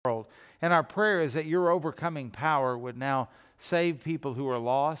And our prayer is that your overcoming power would now save people who are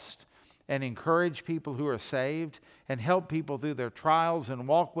lost and encourage people who are saved and help people through their trials and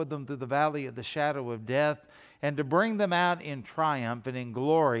walk with them through the valley of the shadow of death, and to bring them out in triumph and in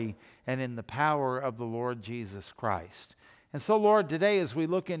glory and in the power of the Lord Jesus Christ. And so, Lord, today as we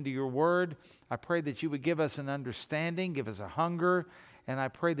look into your word, I pray that you would give us an understanding, give us a hunger, and I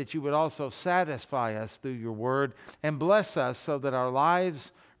pray that you would also satisfy us through your word and bless us so that our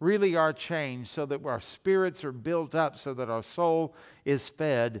lives really are changed, so that our spirits are built up, so that our soul is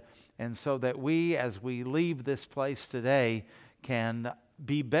fed, and so that we, as we leave this place today, can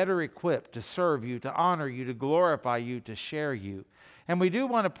be better equipped to serve you, to honor you, to glorify you, to share you. And we do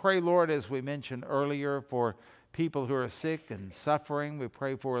want to pray, Lord, as we mentioned earlier, for people who are sick and suffering. We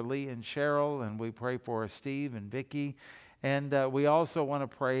pray for Lee and Cheryl, and we pray for Steve and Vicki. And we also want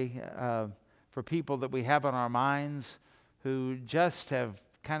to pray for people that we have on our minds who just have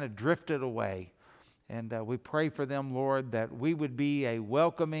kind of drifted away. And we pray for them, Lord, that we would be a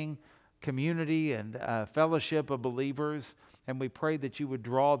welcoming community and fellowship of believers. And we pray that you would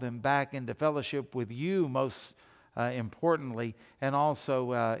draw them back into fellowship with you, most importantly, and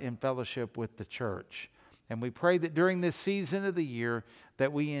also in fellowship with the church. And we pray that during this season of the year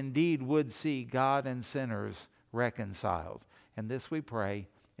that we indeed would see God and sinners reconciled. And this we pray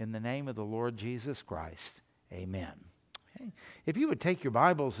in the name of the Lord Jesus Christ. Amen. Okay. If you would take your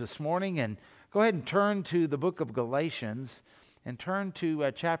Bibles this morning and go ahead and turn to the book of Galatians and turn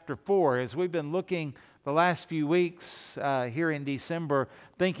to chapter 4. As we've been looking the last few weeks here in December,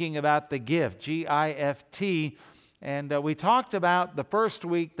 thinking about the gift, G-I-F-T. And we talked about the first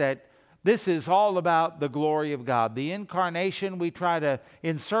week that this is all about the glory of God. The incarnation, we try to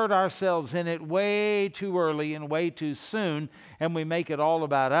insert ourselves in it way too early and way too soon, and we make it all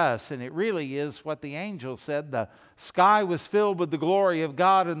about us. And it really is what the angel said. The sky was filled with the glory of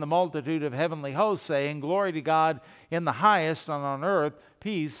God and the multitude of heavenly hosts, saying, "Glory to God in the highest, and on earth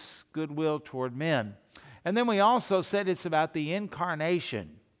peace, goodwill toward men." And then we also said it's about the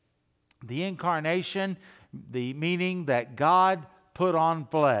incarnation. The incarnation, the meaning that God put on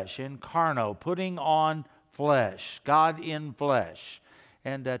flesh, incarno, putting on flesh, God in flesh.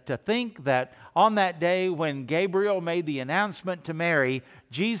 And to think that on that day when Gabriel made the announcement to Mary,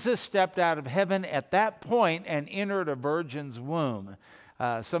 Jesus stepped out of heaven at that point and entered a virgin's womb.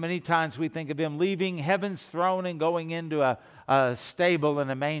 So many times we think of him leaving heaven's throne and going into a stable in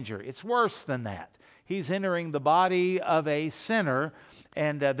a manger. It's worse than that. He's entering the body of a sinner,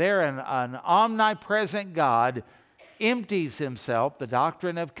 and there an omnipresent God empties himself, the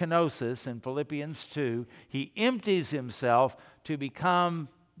doctrine of kenosis in Philippians 2, he empties himself to become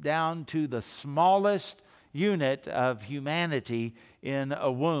down to the smallest unit of humanity in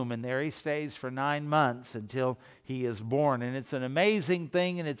a womb. And there he stays for 9 months until he is born. And it's an amazing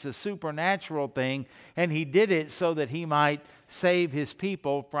thing, and it's a supernatural thing. And he did it so that he might save his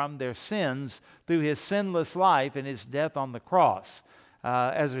people from their sins through his sinless life and his death on the cross.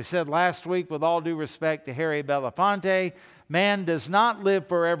 As we said last week, with all due respect to Harry Belafonte, man does not live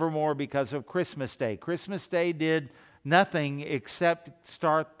forevermore because of Christmas Day. Christmas Day did nothing except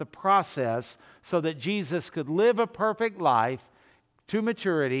start the process so that Jesus could live a perfect life to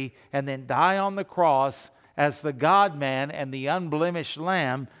maturity and then die on the cross as the God-man and the unblemished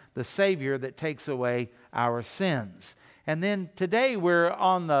Lamb, the Savior that takes away our sins. And then today we're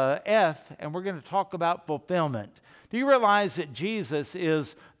on the F, and we're going to talk about fulfillment. Do you realize that Jesus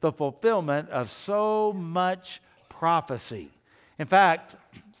is the fulfillment of so much prophecy? In fact,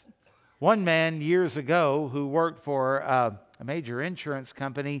 one man years ago who worked for a major insurance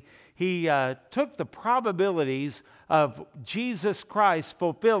company, he took the probabilities of Jesus Christ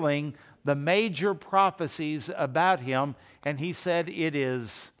fulfilling the major prophecies about him, and he said it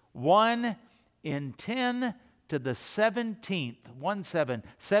is 1 in 10 to the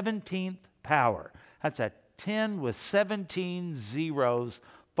 17th power. That's a 10 with 17 zeros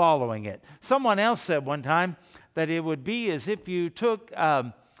following it. Someone else said one time that it would be as if you took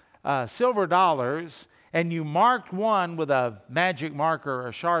silver dollars and you marked one with a magic marker or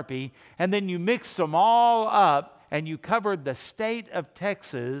a Sharpie, and then you mixed them all up and you covered the state of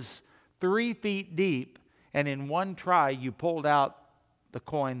Texas 3 feet deep, and in one try you pulled out the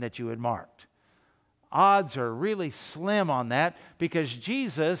coin that you had marked. Odds are really slim on that, because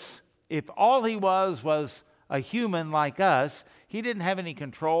Jesus, if all he was a human like us, he didn't have any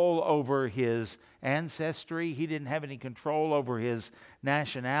control over his ancestry. He didn't have any control over his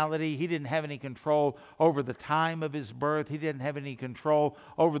nationality. He didn't have any control over the time of his birth. He didn't have any control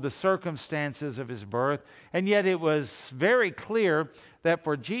over the circumstances of his birth. And yet it was very clear that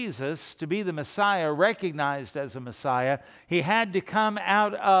for Jesus to be the Messiah, recognized as a Messiah, he had to come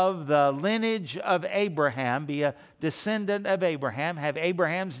out of the lineage of Abraham, be a descendant of Abraham, have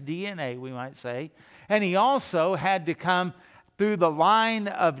Abraham's DNA, we might say. And he also had to come through the line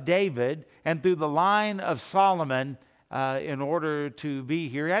of David and through the line of Solomon in order to be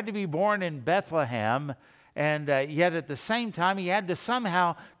here. He had to be born in Bethlehem, and yet at the same time he had to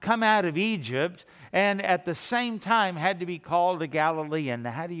somehow come out of Egypt, and at the same time had to be called a Galilean.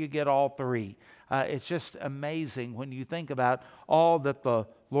 Now, how do you get all three? It's just amazing when you think about all that the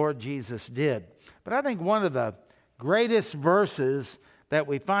Lord Jesus did. But I think one of the greatest verses that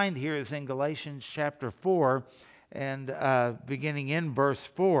we find here is in Galatians chapter 4, and beginning in verse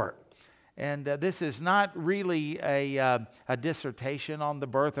 4. And this is not really a dissertation on the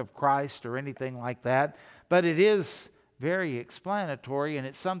birth of Christ or anything like that, but it is very explanatory, and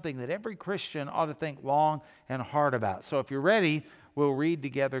it's something that every Christian ought to think long and hard about. So if you're ready, we'll read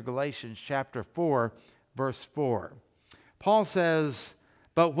together Galatians chapter 4, verse 4. Paul says,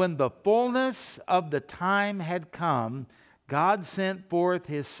 "But when the fullness of the time had come, God sent forth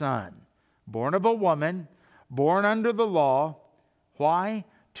his Son, born of a woman, born under the law." Why?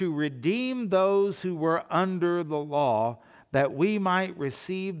 "To redeem those who were under the law, that we might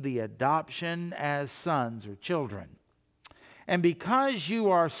receive the adoption as sons or children. And because you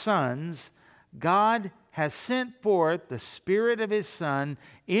are sons, God has sent forth the Spirit of his Son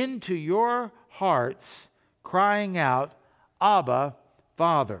into your hearts, crying out, 'Abba,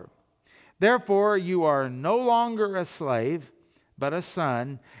 Father.' Therefore you are no longer a slave, but a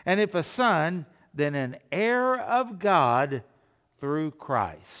son, and if a son, then an heir of God through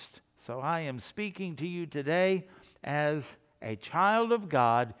Christ." So I am speaking to you today as a child of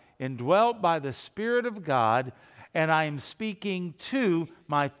God, indwelt by the Spirit of God, and I am speaking to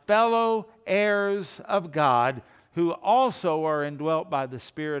my fellow heirs of God who also are indwelt by the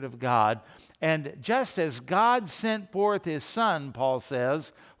Spirit of God. And just as God sent forth his Son, Paul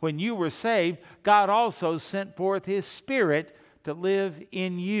says, when you were saved, God also sent forth his Spirit to live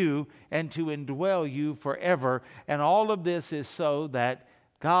in you and to indwell you forever. And all of this is so that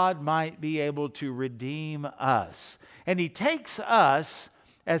God might be able to redeem us. And he takes us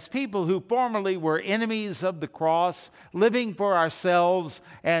as people who formerly were enemies of the cross, living for ourselves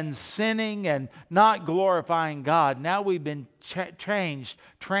and sinning and not glorifying God. Now we've been changed,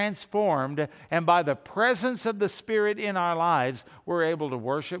 transformed, and by the presence of the Spirit in our lives, we're able to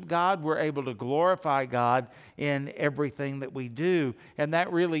worship God, we're able to glorify God in everything that we do. And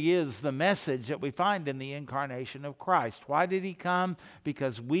that really is the message that we find in the incarnation of Christ. Why did he come?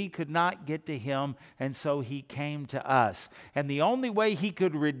 Because we could not get to him, and so he came to us. And the only way he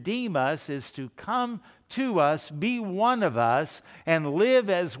could redeem us is to come to us, be one of us, and live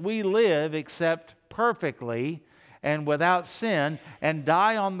as we live, except perfectly and without sin, and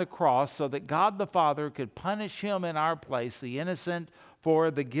die on the cross so that God the Father could punish him in our place, the innocent for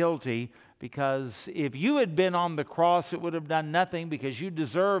the guilty. Because if you had been on the cross, it would have done nothing, because you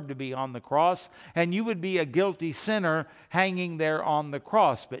deserved to be on the cross, and you would be a guilty sinner hanging there on the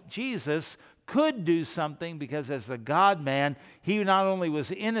cross. But Jesus could do something, because as a God-man, he not only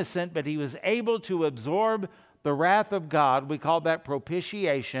was innocent, but he was able to absorb the wrath of God. We call that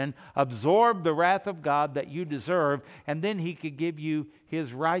propitiation. Absorb the wrath of God that you deserve, and then he could give you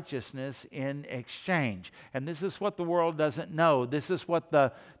his righteousness in exchange. And this is what the world doesn't know. This is what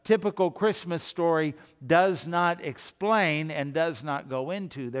the typical Christmas story does not explain and does not go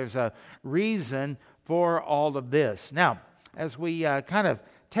into. There's a reason for all of this. Now, as we kind of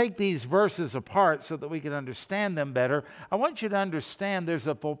take these verses apart so that we can understand them better, I want you to understand there's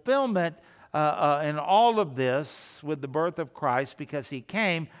a fulfillment in all of this with the birth of Christ, because he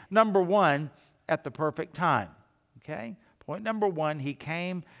came, number one, at the perfect time. Okay? Point number one, he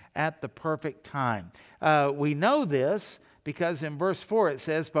came at the perfect time. We know this because in verse 4 it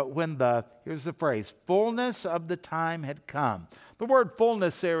says, "But when here's the phrase, fullness of the time had come." The word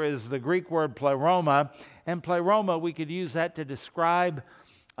fullness there is the Greek word pleroma, and pleroma, we could use that to describe,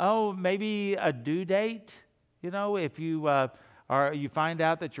 maybe a due date. You know, if you you find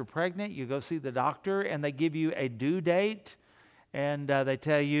out that you're pregnant, you go see the doctor, and they give you a due date, and they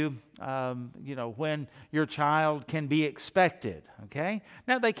tell you, when your child can be expected, okay?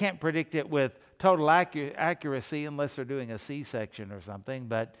 Now, they can't predict it with total accuracy unless they're doing a C-section or something,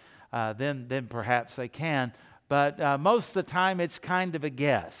 but then perhaps they can. But most of the time, it's kind of a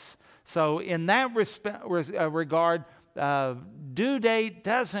guess. So in that regard, due date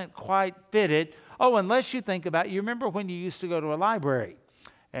doesn't quite fit it. Oh, unless you think about, you remember when you used to go to a library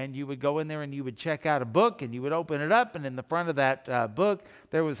and you would go in there and you would check out a book and you would open it up, and in the front of that book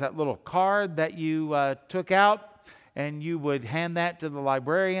there was that little card that you took out, and you would hand that to the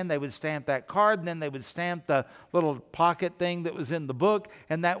librarian. They would stamp that card, and then they would stamp the little pocket thing that was in the book,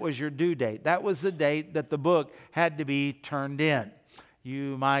 and that was your due date. That was the date that the book had to be turned in.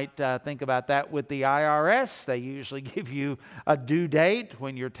 You might think about that with the IRS. They usually give you a due date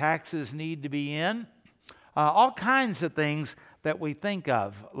when your taxes need to be in. All kinds of things that we think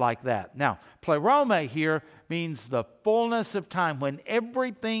of like that. Now, pleroma here means the fullness of time, when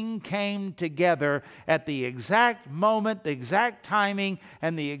everything came together at the exact moment, the exact timing,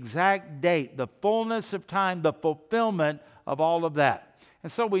 and the exact date. The fullness of time, the fulfillment of all of that.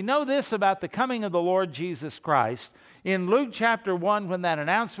 And so we know this about the coming of the Lord Jesus Christ. In Luke chapter 1, when that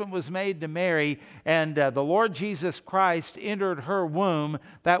announcement was made to Mary and the Lord Jesus Christ entered her womb,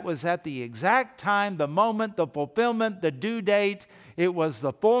 that was at the exact time, the moment, the fulfillment, the due date. It was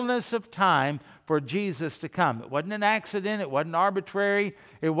the fullness of time for Jesus to come. It wasn't an accident. It wasn't arbitrary.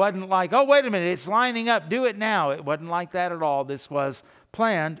 It wasn't like, oh, wait a minute, it's lining up, do it now. It wasn't like that at all. This was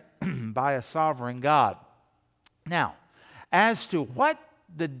planned by a sovereign God. Now, as to what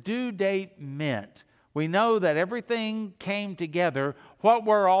the due date meant, we know that everything came together. What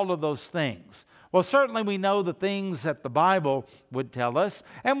were all of those things? Well, certainly we know the things that the Bible would tell us,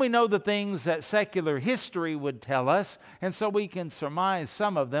 and we know the things that secular history would tell us, and so we can surmise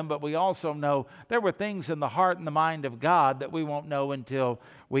some of them, but we also know there were things in the heart and the mind of God that we won't know until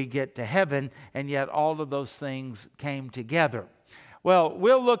we get to heaven, and yet all of those things came together. Well,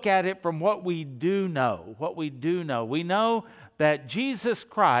 we'll look at it from what we do know. What we do know. We know that Jesus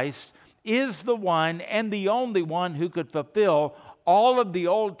Christ is the one and the only one who could fulfill all of the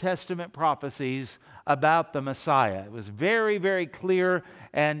Old Testament prophecies about the Messiah. It was very, very clear,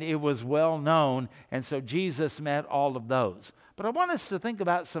 and it was well known, and so Jesus met all of those. But I want us to think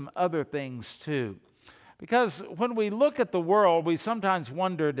about some other things too. Because when we look at the world, we sometimes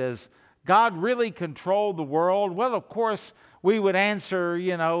wonder, does God really control the world? Well, of course, we would answer,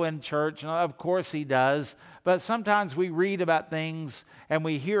 in church, of course He does. But sometimes we read about things and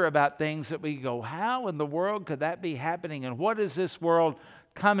we hear about things that we go, how in the world could that be happening? And what is this world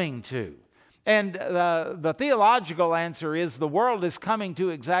coming to? And the theological answer is the world is coming to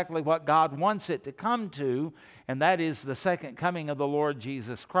exactly what God wants it to come to, and that is the second coming of the Lord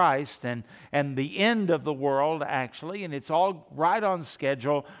Jesus Christ and the end of the world, actually. And it's all right on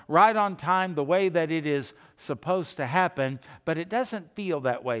schedule, right on time, the way that it is supposed to happen, but it doesn't feel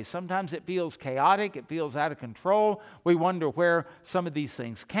that way. Sometimes it feels chaotic, it feels out of control. We wonder where some of these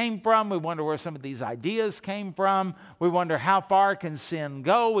things came from. We wonder where some of these ideas came from. We wonder how far can sin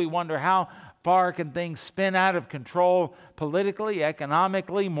go. We wonder how far can things spin out of control politically,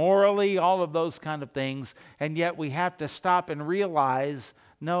 economically, morally, all of those kind of things. And yet we have to stop and realize,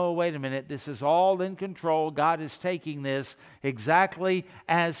 no, wait a minute, this is all in control. God is taking this exactly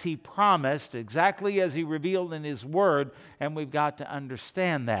as He promised, exactly as He revealed in His Word, and we've got to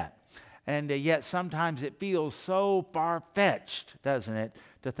understand that. And yet sometimes it feels so far-fetched, doesn't it,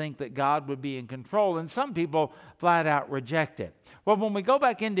 to think that God would be in control. And some people flat out reject it. Well, when we go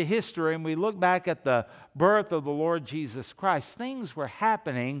back into history and we look back at the birth of the Lord Jesus Christ, things were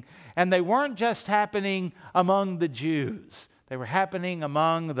happening, and they weren't just happening among the Jews. They were happening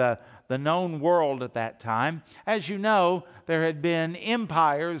among the known world at that time. As you know, there had been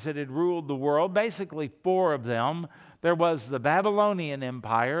empires that had ruled the world, basically 4 of them. There was the Babylonian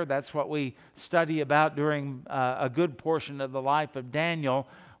Empire. That's what we study about during a good portion of the life of Daniel,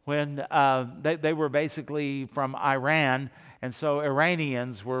 when they were basically from Iran, and so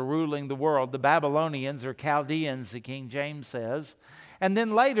Iranians were ruling the world. The Babylonians, or Chaldeans, the King James says. And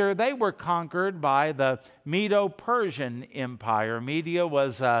then later, they were conquered by the Medo-Persian Empire. Media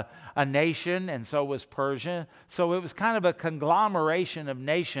was a nation, and so was Persia. So it was kind of a conglomeration of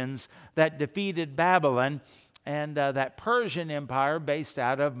nations that defeated Babylon. And that Persian Empire, based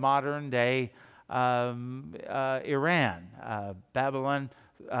out of modern-day Iran, Babylon,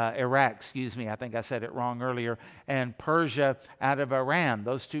 Iraq, I think I said it wrong earlier, and Persia out of Iran.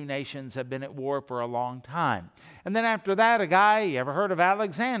 Those 2 nations have been at war for a long time. And then after that, a guy, you ever heard of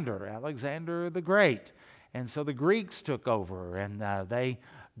Alexander? Alexander the Great. And so the Greeks took over, and they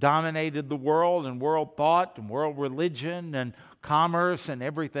dominated the world and world thought and world religion and commerce and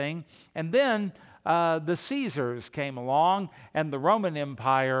everything. And then the Caesars came along, and the Roman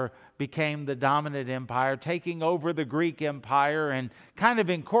Empire became the dominant empire, taking over the Greek Empire and kind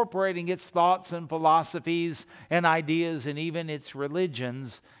of incorporating its thoughts and philosophies and ideas and even its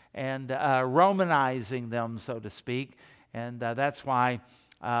religions. and Romanizing them, so to speak. And that's why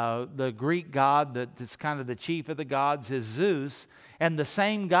the Greek god that's kind of the chief of the gods is Zeus. And the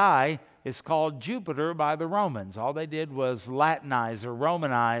same guy is called Jupiter by the Romans. All they did was Latinize or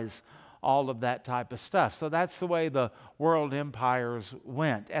Romanize all of that type of stuff. So that's the way the world empires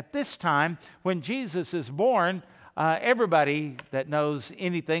went. At this time, when Jesus is born, everybody that knows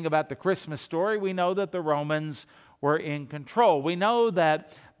anything about the Christmas story, we know that the Romans were in control. We know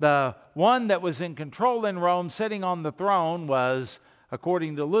that the one that was in control in Rome, sitting on the throne, was,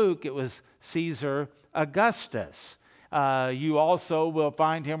 according to Luke, it was Caesar Augustus. You also will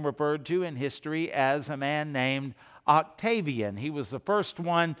find him referred to in history as a man named Octavian. He was the first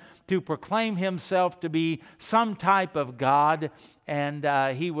one to proclaim himself to be some type of god, and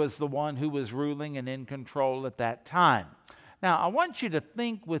he was the one who was ruling and in control at that time. Now, I want you to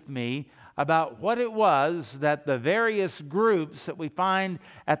think with me about what it was that the various groups that we find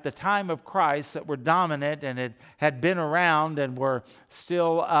at the time of Christ that were dominant and had been around and were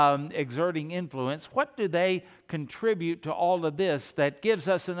still exerting influence, what do they contribute to all of this that gives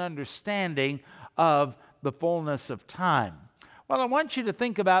us an understanding of the fullness of time? Well, I want you to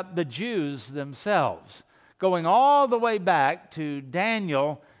think about the Jews themselves, going all the way back to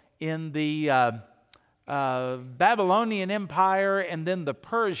Daniel in the Babylonian Empire and then the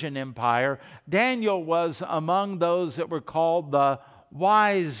Persian Empire. Daniel was among those that were called the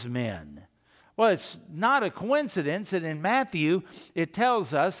wise men. Well, it's not a coincidence that in Matthew it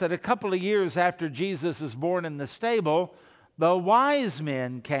tells us that a couple of years after Jesus is born in the stable, the wise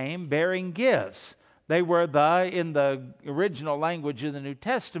men came bearing gifts. They were in the original language of the New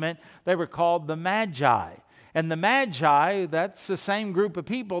Testament, they were called the Magi. And the Magi, that's the same group of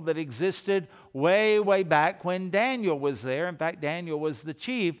people that existed way, way back when Daniel was there. In fact, Daniel was the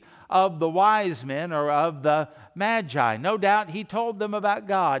chief of the wise men or of the Magi. No doubt he told them about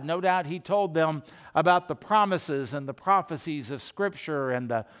God. No doubt he told them about the promises and the prophecies of Scripture and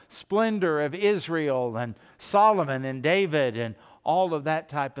the splendor of Israel and Solomon and David and all of that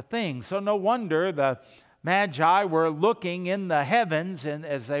type of thing. So no wonder the Magi were looking in the heavens, and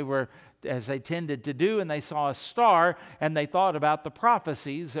as they tended to do, and they saw a star, and they thought about the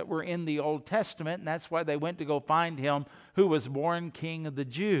prophecies that were in the Old Testament, and that's why they went to go find him who was born King of the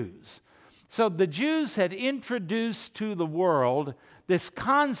Jews. So the Jews had introduced to the world this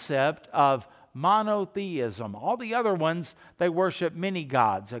concept of monotheism. All the other ones, they worship many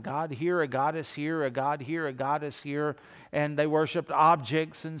gods. A god here, a goddess here, a god here, a goddess here. And they worshiped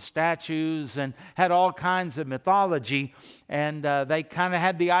objects and statues and had all kinds of mythology. And they kind of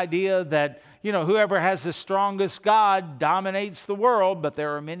had the idea that, whoever has the strongest god dominates the world. But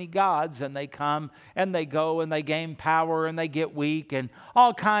there are many gods, and they come and they go and they gain power and they get weak and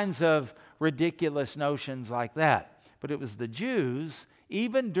all kinds of ridiculous notions like that. But it was the Jews,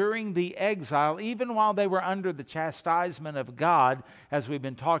 even during the exile, even while they were under the chastisement of God, as we've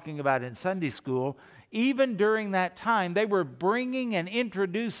been talking about in Sunday school, even during that time, they were bringing and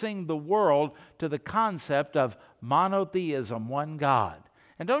introducing the world to the concept of monotheism, one God.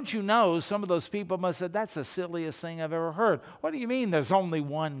 And don't you know, some of those people must have said, that's the silliest thing I've ever heard. What do you mean there's only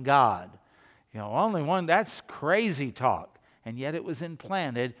one God? Only one, that's crazy talk. And yet it was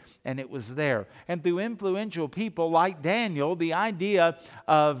implanted and it was there. And through influential people like Daniel, the idea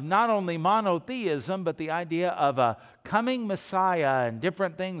of not only monotheism, but the idea of a coming Messiah and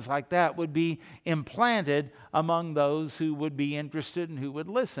different things like that would be implanted among those who would be interested and who would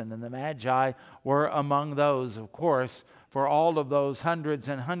listen. And the Magi were among those, of course, for all of those hundreds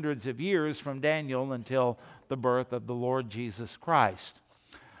and hundreds of years from Daniel until the birth of the Lord Jesus Christ.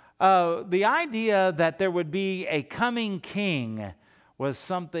 The idea that there would be a coming king was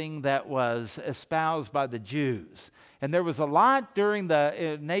something that was espoused by the Jews. And there was a lot during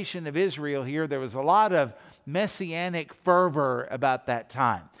the nation of Israel here, there was a lot of messianic fervor about that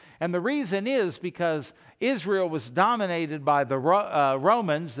time. And the reason is because Israel was dominated by the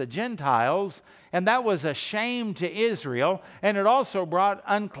Romans, the Gentiles, and that was a shame to Israel, and it also brought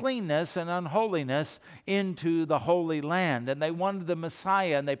uncleanness and unholiness into the Holy Land. And they wanted the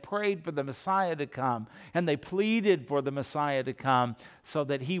Messiah, and they prayed for the Messiah to come, and they pleaded for the Messiah to come so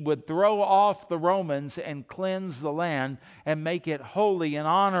that he would throw off the Romans and cleanse the land and make it holy and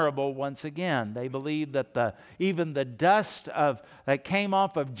honorable once again. They believed that even the dust that came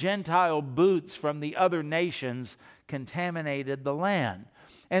off of Gentile boots from the other nations contaminated the land.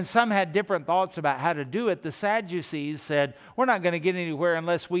 And some had different thoughts about how to do it. The Sadducees said, we're not going to get anywhere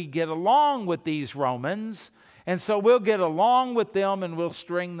unless we get along with these Romans. And so we'll get along with them and we'll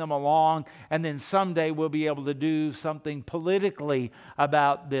string them along, and then someday we'll be able to do something politically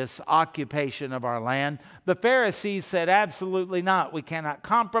about this occupation of our land. The Pharisees said, absolutely not. We cannot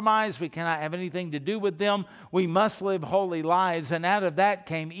compromise. We cannot have anything to do with them. We must live holy lives. And out of that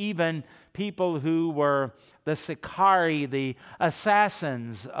came even people who were the Sicarii, the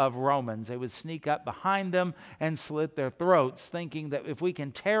assassins of Romans. They would sneak up behind them and slit their throats, thinking that if we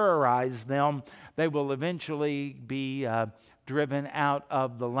can terrorize them, they will eventually be driven out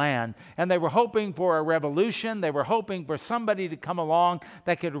of the land. And they were hoping for a revolution. They were hoping for somebody to come along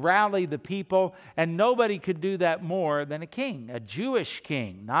that could rally the people. And nobody could do that more than a king, a Jewish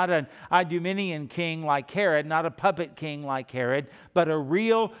king, not an Idumean king like Herod, not a puppet king like Herod, but a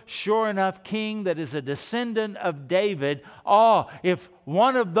real, sure enough king that is a descendant of David. Oh, if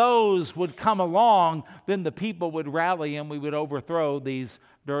one of those would come along, then the people would rally and we would overthrow these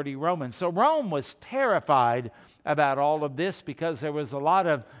dirty Romans. So Rome was terrified about all of this because there was a lot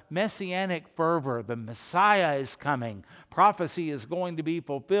of messianic fervor. The Messiah is coming. Prophecy is going to be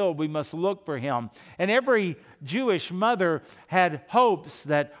fulfilled. We must look for him. And every Jewish mother had hopes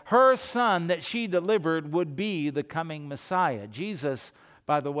that her son that she delivered would be the coming Messiah. Jesus,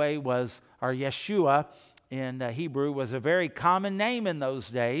 by the way, or Yeshua in Hebrew, was a very common name in those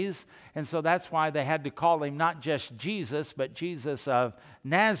days. And so that's why they had to call him not just Jesus, but Jesus of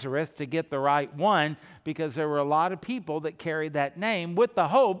Nazareth to get the right one, because there were a lot of people that carried that name with the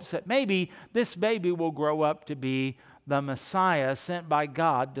hopes that maybe this baby will grow up to be the Messiah sent by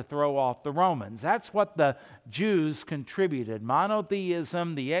God to throw off the Romans. That's what the Jews contributed.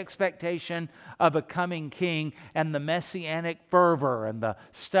 Monotheism, the expectation of a coming king, and the messianic fervor and the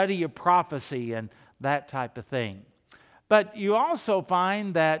study of prophecy and that type of thing. But you also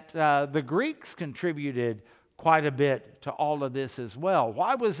find that the Greeks contributed quite a bit to all of this as well.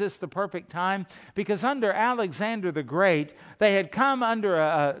 Why was this the perfect time? Because under Alexander the Great, they had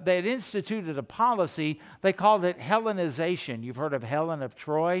they had instituted a policy. They called it Hellenization. You've heard of Helen of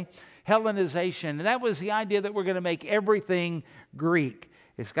Troy? Hellenization. And that was the idea that we're going to make everything Greek.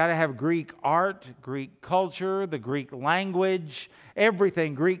 It's got to have Greek art, Greek culture, the Greek language,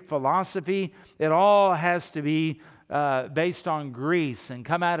 everything, Greek philosophy. It all has to be based on Greece and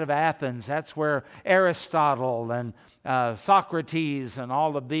come out of Athens. That's where Aristotle and Socrates and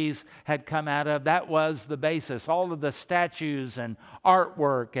all of these had come out of. That was the basis. All of the statues and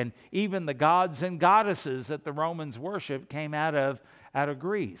artwork and even the gods and goddesses that the Romans worshiped came out of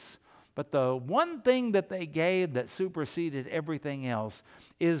Greece. But the one thing that they gave that superseded everything else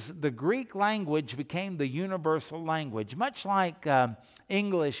is the Greek language became the universal language, much like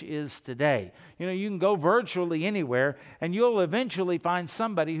English is today. You know, you can go virtually anywhere and you'll eventually find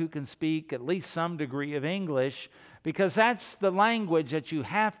somebody who can speak at least some degree of English, because that's the language that you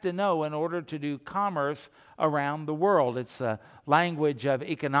have to know in order to do commerce around the world. It's a language of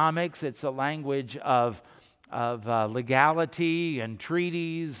economics. It's a language of legality and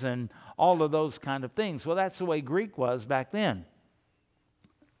treaties and all of those kind of things. Well, that's the way Greek was back then.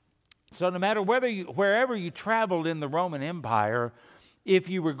 So no matter wherever you traveled in the Roman Empire, if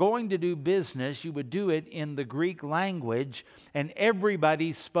you were going to do business, you would do it in the Greek language, and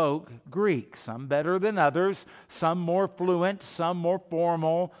everybody spoke Greek, some better than others, some more fluent, some more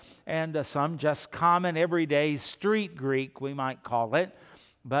formal, and some just common, everyday street Greek, we might call it.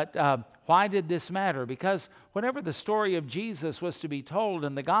 But why did this matter? Because whenever the story of Jesus was to be told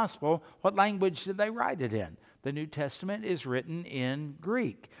in the gospel, what language did they write it in? The New Testament is written in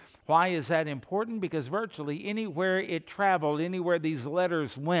Greek. Why is that important? Because virtually anywhere it traveled, anywhere these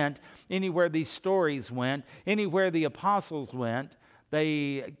letters went, anywhere these stories went, anywhere the apostles went,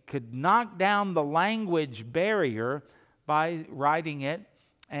 they could knock down the language barrier by writing it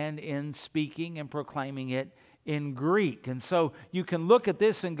and in speaking and proclaiming it in Greek. And so you can look at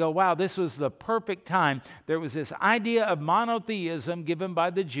this and go, wow, this was the perfect time. There was this idea of monotheism given by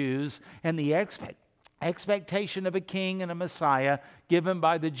the Jews and the expectation of a king and a Messiah given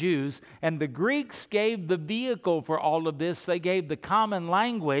by the Jews. And the Greeks gave the vehicle for all of this. They gave the common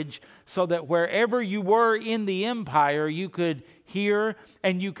language so that wherever you were in the empire, you could hear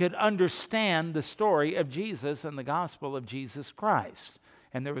and you could understand the story of Jesus and the gospel of Jesus Christ.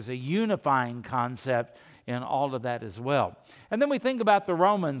 And there was a unifying concept in all of that as well. And then we think about the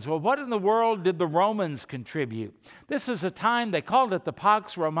Romans. Well, what in the world did the Romans contribute? This is a time, they called it the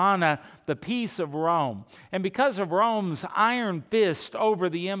Pax Romana, the peace of Rome. And because of Rome's iron fist over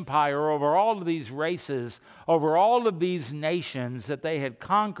the empire, over all of these races, over all of these nations that they had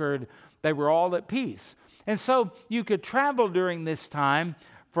conquered, they were all at peace. And so you could travel during this time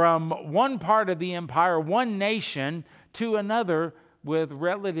from one part of the empire, one nation, to another with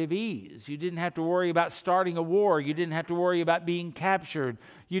relative ease. You didn't have to worry about starting a war. You didn't have to worry about being captured.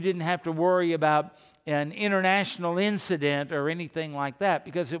 You didn't have to worry about an international incident or anything like that,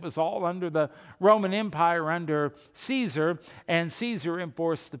 because it was all under the Roman Empire, under Caesar, and Caesar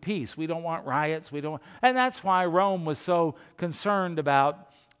enforced the peace. We don't want riots. And that's why Rome was so concerned about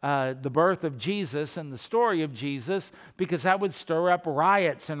the birth of Jesus and the story of Jesus, because that would stir up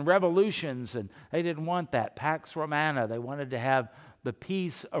riots and revolutions, and they didn't want that. Pax Romana, they wanted to have the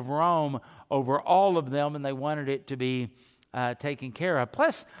peace of Rome over all of them, and they wanted it to be taken care of.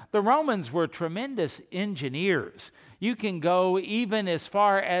 Plus, the Romans were tremendous engineers. You can go even as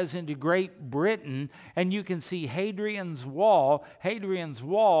far as into Great Britain, and you can see Hadrian's Wall. Hadrian's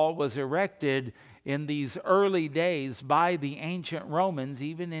Wall was erected in these early days by the ancient Romans,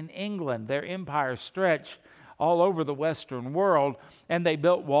 even in England. Their empire stretched all over the Western world, and they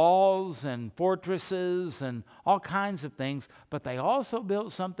built walls and fortresses and all kinds of things, but they also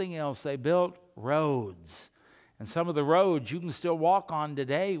built something else. They built roads. And some of the roads you can still walk on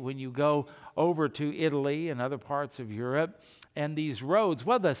today when you go over to Italy and other parts of Europe. And these roads,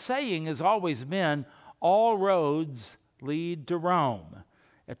 well, the saying has always been, all roads lead to Rome.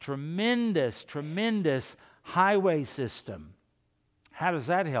 A tremendous, tremendous highway system. How does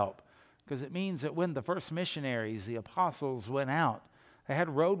that help? Because it means that when the first missionaries, the apostles, went out, they had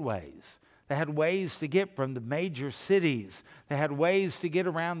roadways. They had ways to get from the major cities. They had ways to get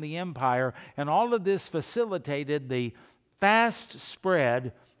around the empire. And all of this facilitated the fast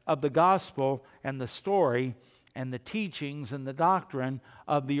spread of the gospel and the story and the teachings and the doctrine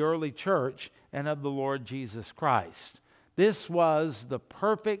of the early church and of the Lord Jesus Christ. This was the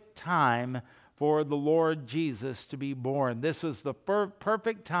perfect time for the Lord Jesus to be born. This was the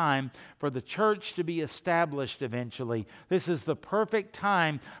perfect time for the church to be established eventually. This is the perfect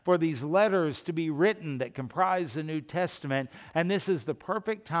time for these letters to be written that comprise the New Testament. And this is the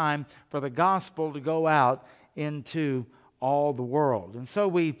perfect time for the gospel to go out into all the world. And so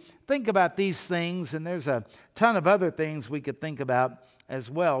we think about these things, and there's a ton of other things we could think about as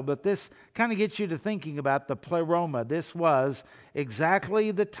well, but this kind of gets you to thinking about the pleroma. This was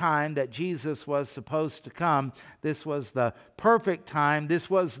exactly the time that Jesus was supposed to come. This was the perfect time. This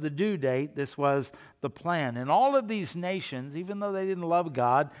was the due date. This was the plan. And all of these nations, even though they didn't love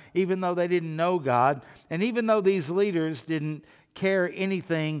God, even though they didn't know God, and even though these leaders didn't care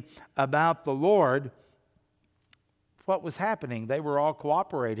anything about the Lord, what was happening? They were all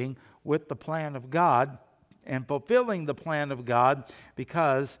cooperating with the plan of God and fulfilling the plan of God,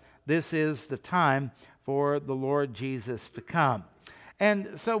 because this is the time for the Lord Jesus to come.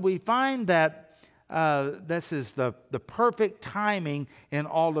 And so we find that this is the perfect timing in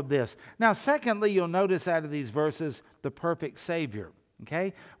all of this. Now, secondly, you'll notice out of these verses, the perfect Savior.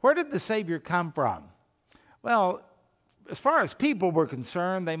 Okay? Where did the Savior come from? Well, as far as people were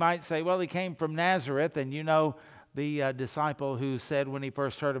concerned, they might say, well, he came from Nazareth, and you know, the disciple who said when he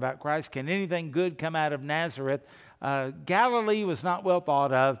first heard about Christ, can anything good come out of Nazareth? Galilee was not well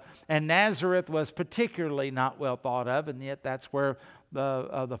thought of, and Nazareth was particularly not well thought of, and yet that's where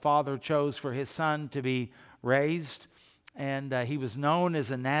the Father chose for his Son to be raised. And he was known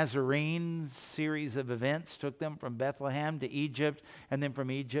as a Nazarene. Series of events took them from Bethlehem to Egypt, and then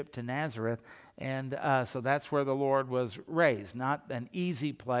from Egypt to Nazareth. And so that's where the Lord was raised. Not an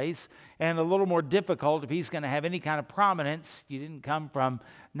easy place, and a little more difficult if he's going to have any kind of prominence. You didn't come from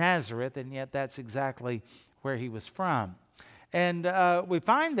Nazareth, and yet that's exactly where he was from. And we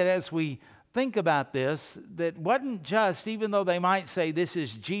find that as we think about this, that wasn't just, even though they might say this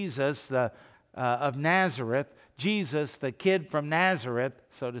is Jesus of Nazareth, Jesus, the kid from Nazareth,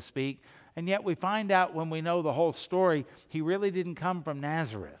 so to speak, and yet we find out when we know the whole story, he really didn't come from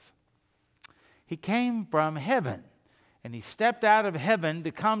Nazareth. He came from heaven, and he stepped out of heaven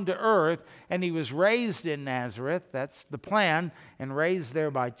to come to earth, and he was raised in Nazareth. That's the plan, and raised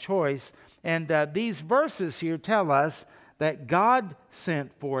there by choice. And these verses here tell us that God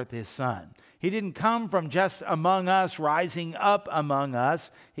sent forth his Son. He didn't come from just among us, rising up among us.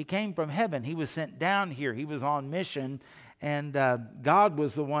 He came from heaven. He was sent down here. He was on mission, and God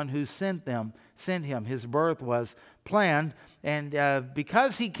was the one who sent him. His birth was planned, and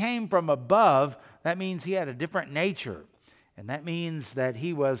because he came from above, that means he had a different nature. And that means that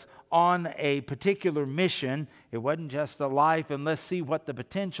he was on a particular mission. It wasn't just a life, and let's see what the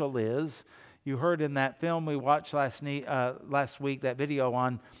potential is. You heard in that film we watched last week, that video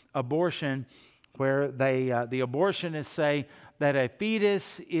on abortion, where the abortionists say that a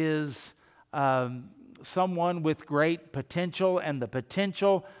fetus is someone with great potential, and the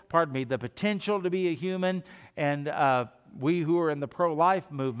potential to be a human, and we who are in the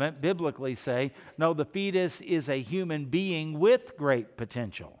pro-life movement biblically say, no, the fetus is a human being with great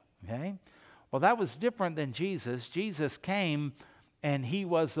potential. Okay? Well, that was different than Jesus. Jesus came and he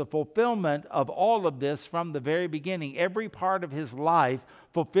was the fulfillment of all of this from the very beginning. Every part of his life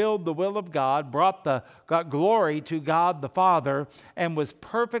fulfilled the will of God, got glory to God the Father, and was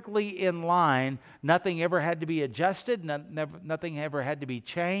perfectly in line. Nothing ever had to be adjusted. Nothing ever had to be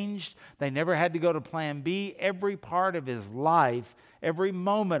changed. They never had to go to plan B. Every part of his life, every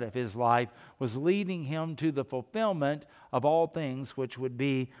moment of his life was leading him to the fulfillment of all things, which would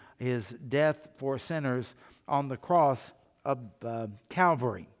be his death for sinners on the cross of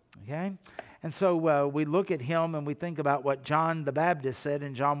Calvary. Okay? And so we look at him and we think about what John the Baptist said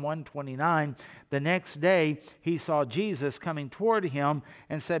in John 1:29. The next day he saw Jesus coming toward him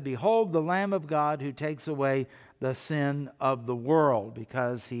and said, "Behold, the Lamb of God who takes away the sin of the world,"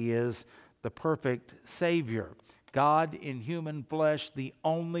 because he is the perfect Savior. God in human flesh, the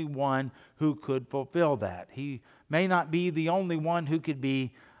only one who could fulfill that. He may not be the only one who could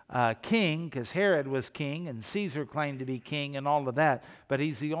be king, because Herod was king and Caesar claimed to be king and all of that, but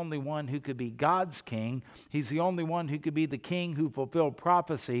he's the only one who could be God's king. He's the only one who could be the king who fulfilled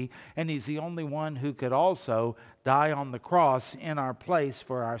prophecy, and he's the only one who could also die on the cross in our place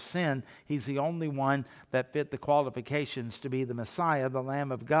for our sin. He's the only one that fit the qualifications to be the Messiah, the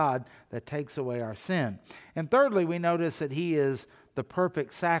Lamb of God that takes away our sin. And thirdly, we notice that he is the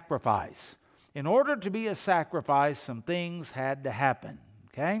perfect sacrifice. In order to be a sacrifice, some things had to happen.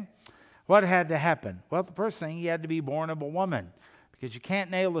 Okay? What had to happen? Well, the first thing, he had to be born of a woman, because you can't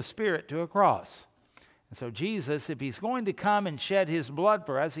nail a spirit to a cross. And so Jesus, if he's going to come and shed his blood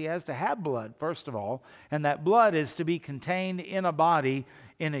for us, he has to have blood, first of all, and that blood is to be contained in a body,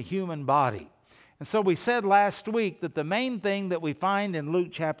 in a human body. And so we said last week that the main thing that we find in Luke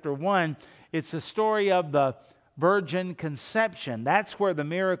chapter 1, it's the story of the virgin conception. That's where the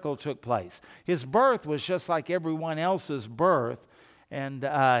miracle took place. His birth was just like everyone else's birth. And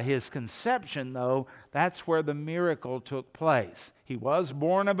his conception, though, that's where the miracle took place. He was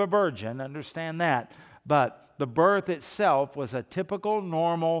born of a virgin, understand that. But the birth itself was a typical,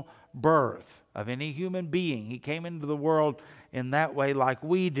 normal birth of any human being. He came into the world in that way like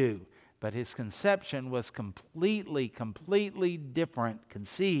we do. But his conception was completely different,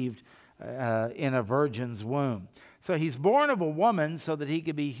 conceived in a virgin's womb. So he's born of a woman so that he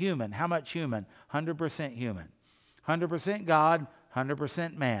could be human. How much human? 100% human. 100% God,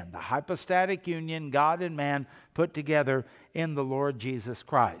 100% man. The hypostatic union, God and man put together in the Lord Jesus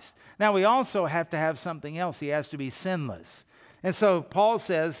Christ. Now we also have to have something else. He has to be sinless. And so Paul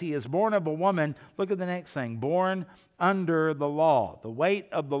says he is born of a woman. Look at the next thing. Born under the law. The weight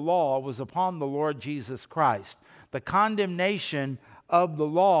of the law was upon the Lord Jesus Christ. The condemnation of the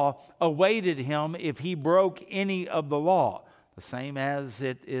law awaited him if he broke any of the law. The same as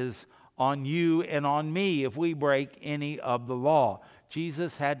it is on you and on me if we break any of the law.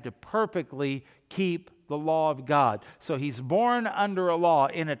 Jesus had to perfectly keep the law of God. So he's born under a law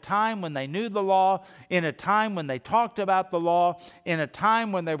in a time when they knew the law, in a time when they talked about the law, in a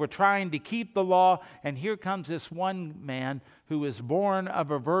time when they were trying to keep the law. And here comes this one man who is born of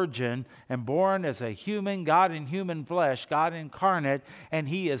a virgin and born as a human, God in human flesh, God incarnate, and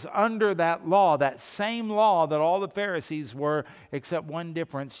he is under that law, that same law that all the Pharisees were, except one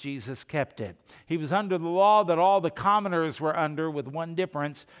difference, Jesus kept it. He was under the law that all the commoners were under, with one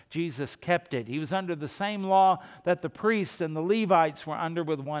difference, Jesus kept it. He was under the same law that the priests and the Levites were under,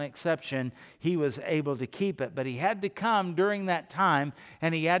 with one exception. He was able to keep it. But he had to come during that time,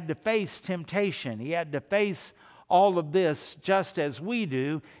 and he had to face temptation. He had to face all of this just as we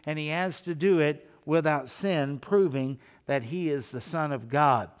do, and he has to do it without sin, proving that he is the Son of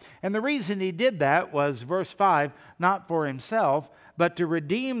God. And the reason he did that was, verse 5, not for himself, but to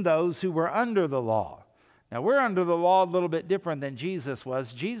redeem those who were under the law. Now, we're under the law a little bit different than Jesus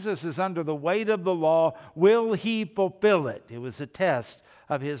was. Jesus is under the weight of the law. Will he fulfill it? It was a test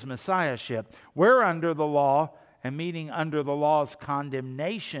of his messiahship. We're under the law, and meaning under the law's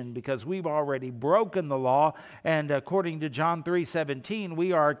condemnation, because we've already broken the law, and according to John 3:17,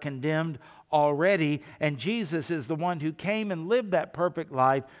 we are condemned already, and Jesus is the one who came and lived that perfect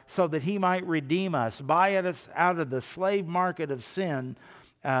life so that he might redeem us, buy us out of the slave market of sin,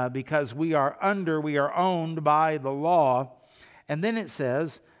 because we are owned by the law. And then it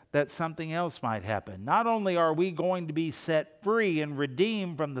says that something else might happen. Not only are we going to be set free and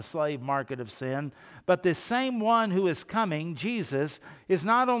redeemed from the slave market of sin, but this same one who is coming, Jesus, is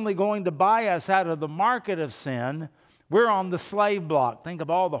not only going to buy us out of the market of sin, We're on the slave block. Think of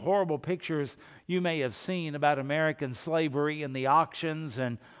all the horrible pictures you may have seen about American slavery and the auctions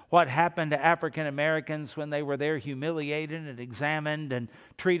and what happened to African Americans when they were there humiliated and examined and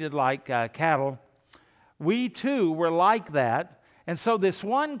treated like cattle. We too were like that. And so this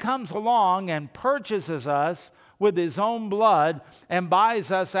one comes along and purchases us with his own blood and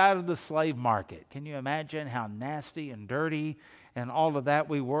buys us out of the slave market. Can you imagine how nasty and dirty and all of that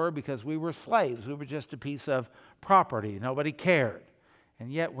we were, because we were slaves. We were just a piece of property. Nobody cared. And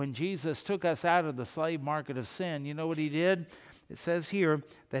yet when Jesus took us out of the slave market of sin, you know what he did? It says here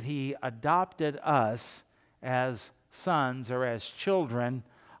that he adopted us as sons or as children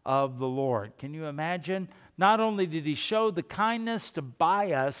of the Lord. Can you imagine? Not only did he show the kindness to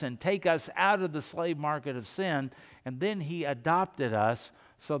buy us and take us out of the slave market of sin, and then he adopted us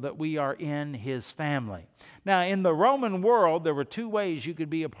so that we are in his family. Now, in the Roman world, there were two ways you could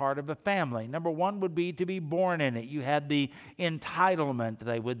be a part of a family. Number one would be to be born in it. You had the entitlement,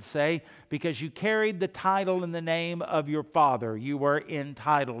 they would say, because you carried the title in the name of your father. You were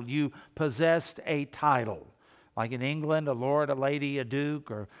entitled. You possessed a title. Like in England, a lord, a lady, a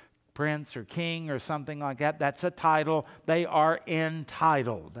duke, or prince, or king, or something like that. That's a title. They are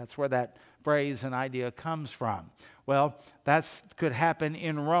entitled. That's where that phrase and idea comes from. Well, that could happen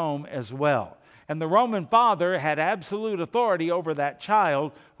in Rome as well. And the Roman father had absolute authority over that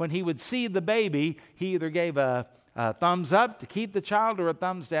child. When he would see the baby, he either gave a thumbs up to keep the child or a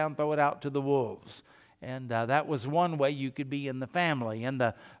thumbs down, throw it out to the wolves. And that was one way you could be in the family. And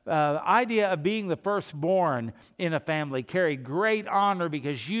the idea of being the firstborn in a family carried great honor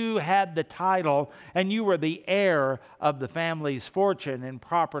because you had the title and you were the heir of the family's fortune and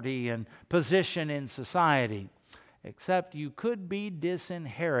property and position in society. Except you could be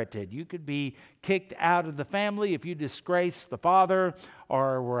disinherited. You could be kicked out of the family if you disgraced the father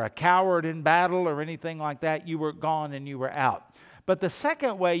or were a coward in battle or anything like that. You were gone and you were out. But the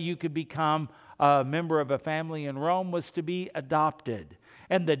second way you could become a member of a family in Rome was to be adopted.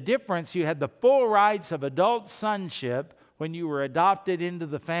 And the difference, you had the full rights of adult sonship when you were adopted into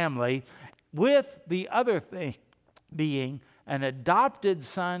the family, with the other thing being an adopted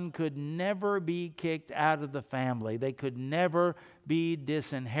son could never be kicked out of the family. They could never be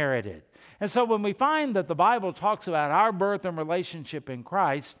disinherited. And so when we find that the Bible talks about our birth and relationship in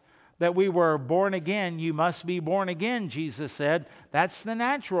Christ, that we were born again, you must be born again, Jesus said. That's the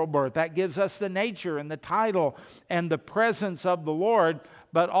natural birth. That gives us the nature and the title and the presence of the Lord.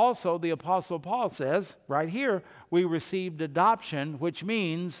 But also the Apostle Paul says, right here, we received adoption, which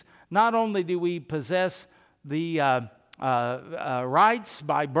means not only do we possess the rights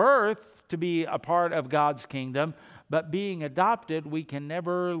by birth to be a part of God's kingdom, but being adopted, we can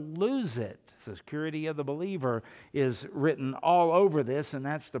never lose it. The security of the believer is written all over this, and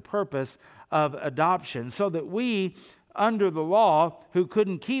that's the purpose of adoption, so that we, under the law, who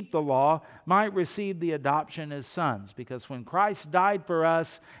couldn't keep the law, might receive the adoption as sons. Because when Christ died for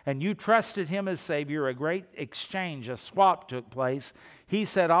us and you trusted him as Savior, a great exchange, a swap took place. He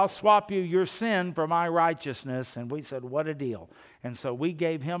said, I'll swap you your sin for my righteousness. And we said, what a deal. And so we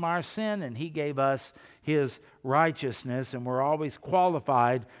gave him our sin and he gave us his righteousness. And we're always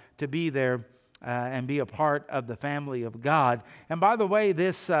qualified to be there and be a part of the family of God. And by the way,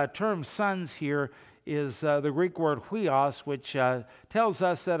 this term sons here is the Greek word huios, which tells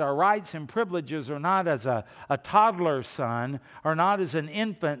us that our rights and privileges are not as a toddler son, or not as an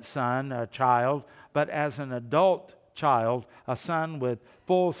infant son, a child, but as an adult child, a son with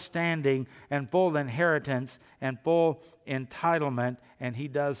full standing and full inheritance and full entitlement. And he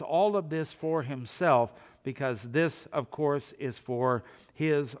does all of this for himself, because this, of course, is for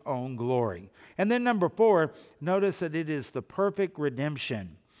his own glory. And then number 4, notice that it is the perfect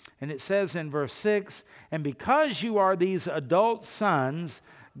redemption. And it says in verse 6, and because you are these adult sons,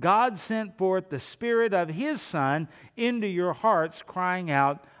 God sent forth the Spirit of his Son into your hearts, crying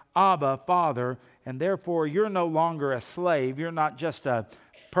out, Abba, Father. And therefore you're no longer a slave. You're not just a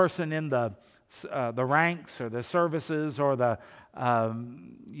person in the ranks or the services or the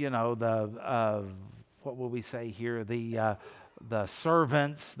what will we say here? The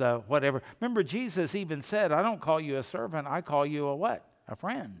servants, the whatever. Remember, Jesus even said, I don't call you a servant, I call you a what? A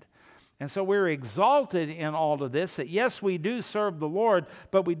friend. And so we're exalted in all of this, that yes, we do serve the Lord,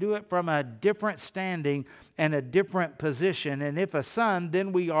 but we do it from a different standing and a different position. And if a son,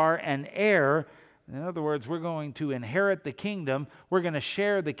 then we are an heir. In other words, we're going to inherit the kingdom. We're going to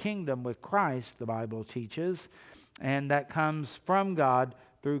share the kingdom with Christ, the Bible teaches. And that comes from God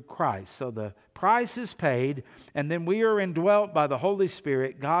through Christ. So the price is paid, and then we are indwelt by the Holy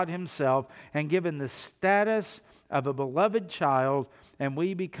Spirit, God himself, and given the status of a beloved child, and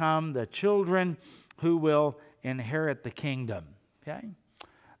we become the children who will inherit the kingdom. Okay?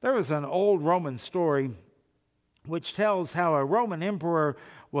 There was an old Roman story which tells how a Roman emperor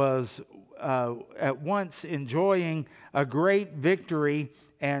was at once enjoying a great victory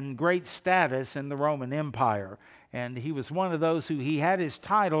and great status in the Roman Empire. And he was one of those he had his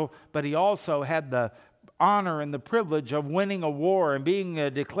title, but he also had the honor and the privilege of winning a war and being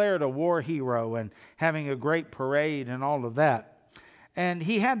declared a war hero and having a great parade and all of that. And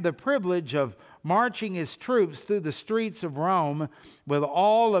he had the privilege of marching his troops through the streets of Rome with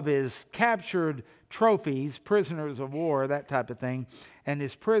all of his captured trophies, prisoners of war, that type of thing, and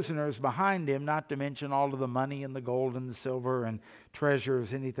his prisoners behind him, not to mention all of the money and the gold and the silver and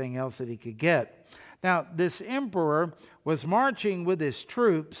treasures, anything else that he could get. Now, this emperor was marching with his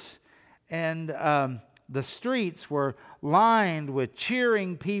troops, and the streets were lined with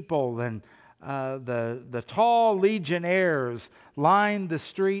cheering people, and the tall legionnaires lined the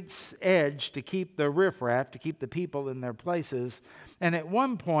street's edge to keep the riffraff, to keep the people in their places. And at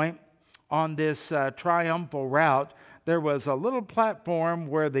one point on this triumphal route, there was a little platform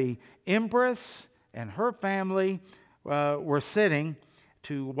where the empress and her family were sitting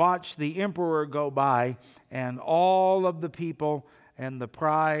to watch the emperor go by, and all of the people and the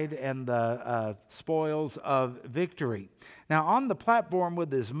pride and the spoils of victory. Now, on the platform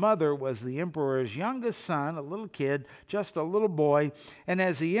with his mother was the emperor's youngest son, a little kid, just a little boy. And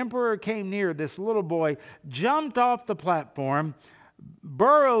as the emperor came near, this little boy jumped off the platform,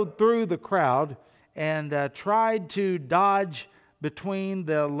 burrowed through the crowd, and tried to dodge between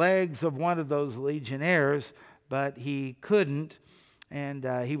the legs of one of those legionnaires, but he couldn't. And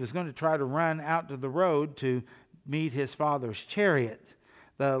he was going to try to run out to the road to meet his father's chariot.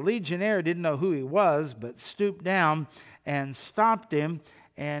 The legionnaire didn't know who he was, but stooped down and stopped him,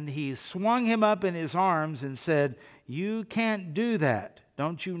 and he swung him up in his arms and said, "You can't do that.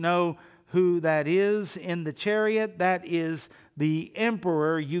 Don't you know who that is in the chariot? That is the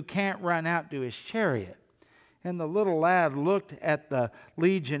emperor. You can't run out to his chariot." And the little lad looked at the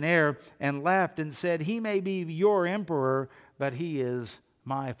legionnaire and laughed and said, "He may be your emperor, but he is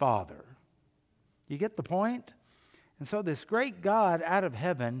my father." You get the point? And so this great God out of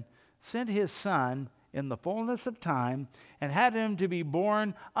heaven sent his son in the fullness of time and had him to be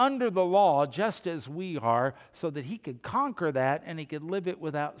born under the law just as we are, so that he could conquer that and he could live it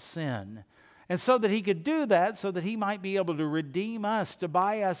without sin. And so that he could do that, so that he might be able to redeem us, to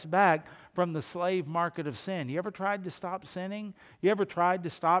buy us back from the slave market of sin. You ever tried to stop sinning? You ever tried to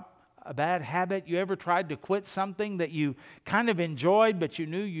stop a bad habit? You ever tried to quit something that you kind of enjoyed but you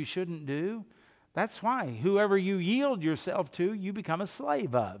knew you shouldn't do? That's why whoever you yield yourself to, you become a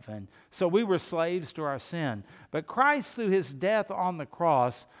slave of. And so we were slaves to our sin. But Christ, through his death on the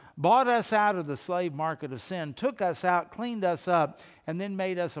cross, bought us out of the slave market of sin, took us out, cleaned us up, and then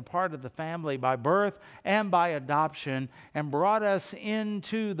made us a part of the family by birth and by adoption, and brought us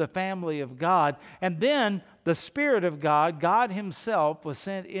into the family of God. And then the Spirit of God, God himself, was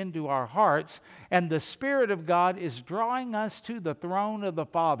sent into our hearts, and the Spirit of God is drawing us to the throne of the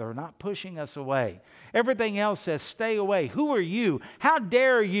Father, not pushing us away. Everything else says, stay away. Who are you? How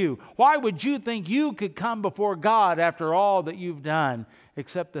dare you? Why would you think you could come before God after all that you've done?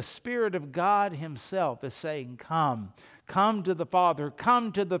 Except the Spirit of God himself is saying, come. Come to the Father.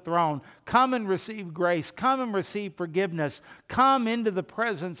 Come to the throne. Come and receive grace. Come and receive forgiveness. Come into the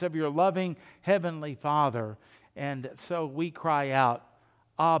presence of your loving Heavenly Father. And so we cry out,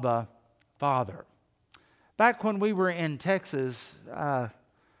 Abba, Father. Back when we were in Texas,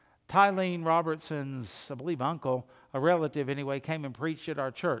 Tylene Robertson's, I believe, uncle, a relative anyway, came and preached at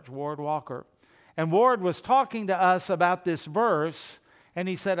our church, Ward Walker. And Ward was talking to us about this verse. And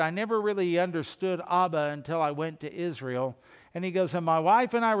he said, I never really understood Abba until I went to Israel. And he goes, and my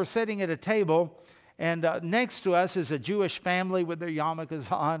wife and I were sitting at a table, and next to us is a Jewish family with their yarmulkes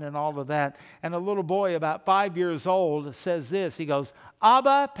on and all of that. And a little boy about 5 years old says this. He goes,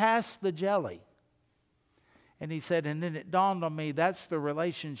 Abba, pass the jelly. And he said, and then it dawned on me, that's the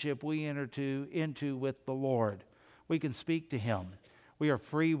relationship we enter into with the Lord. We can speak to him. We are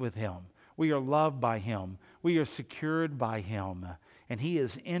free with him. We are loved by him. We are secured by him. And he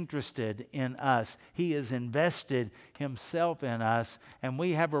is interested in us. He has invested himself in us. And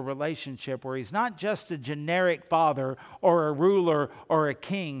we have a relationship where he's not just a generic father or a ruler or a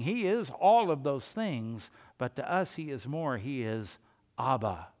king. He is all of those things. But to us, he is more. He is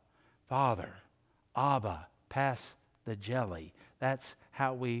Abba, Father. Abba, pass the jelly. That's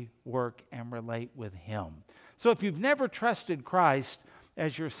how we work and relate with him. So if you've never trusted Christ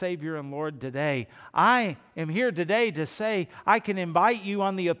as your Savior and Lord today, I am here today to say I can invite you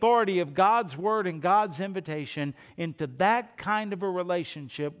on the authority of God's Word and God's invitation into that kind of a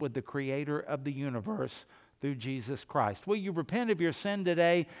relationship with the Creator of the universe through Jesus Christ. Will you repent of your sin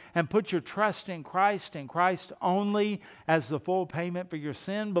today and put your trust in Christ and Christ only as the full payment for your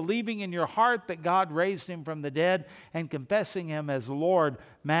sin, believing in your heart that God raised him from the dead and confessing him as Lord,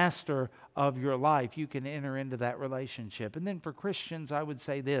 Master of your life? You can enter into that relationship. And then for Christians, I would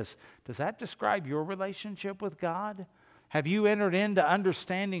say this: does that describe your relationship with God? Have you entered into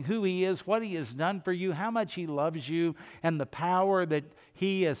understanding who he is, what he has done for you, how much he loves you, and the power that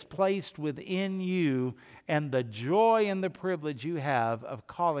he has placed within you, and the joy and the privilege you have of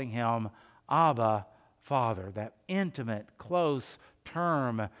calling him Abba, Father? That intimate, close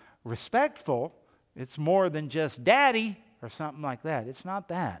term, respectful. It's more than just daddy or something like that. It's not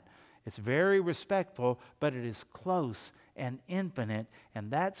that. It's very respectful, but it is close and infinite,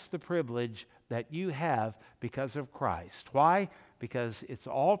 and that's the privilege that you have because of Christ. Why? Because it's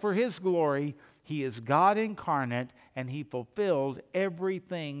all for his glory. He is God incarnate, and he fulfilled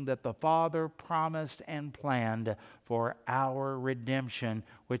everything that the Father promised and planned for our redemption,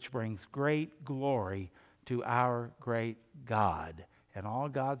 which brings great glory to our great God. And all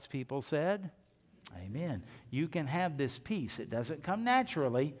God's people said, amen. You can have this peace. It doesn't come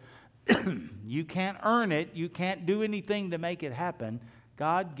naturally. You can't earn it. You can't do anything to make it happen.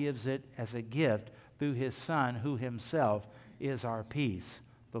 God gives it as a gift through his Son, who himself is our peace,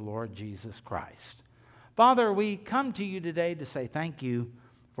 the Lord Jesus Christ. Father, we come to you today to say thank you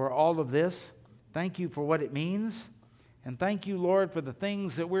for all of this. Thank you for what it means. And thank you, Lord, for the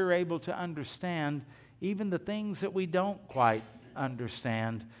things that we're able to understand, even the things that we don't quite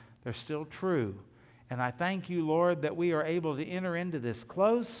understand. They're still true. And I thank you, Lord, that we are able to enter into this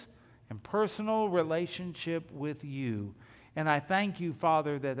close and personal relationship with you. And I thank you,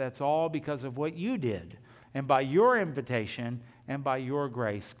 Father, that that's all because of what you did, and by your invitation and by your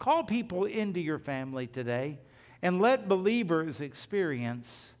grace. Call people into your family today, and let believers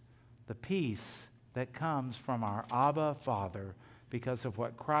experience the peace that comes from our Abba Father because of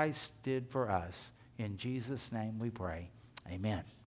what Christ did for us. In Jesus' name we pray. Amen.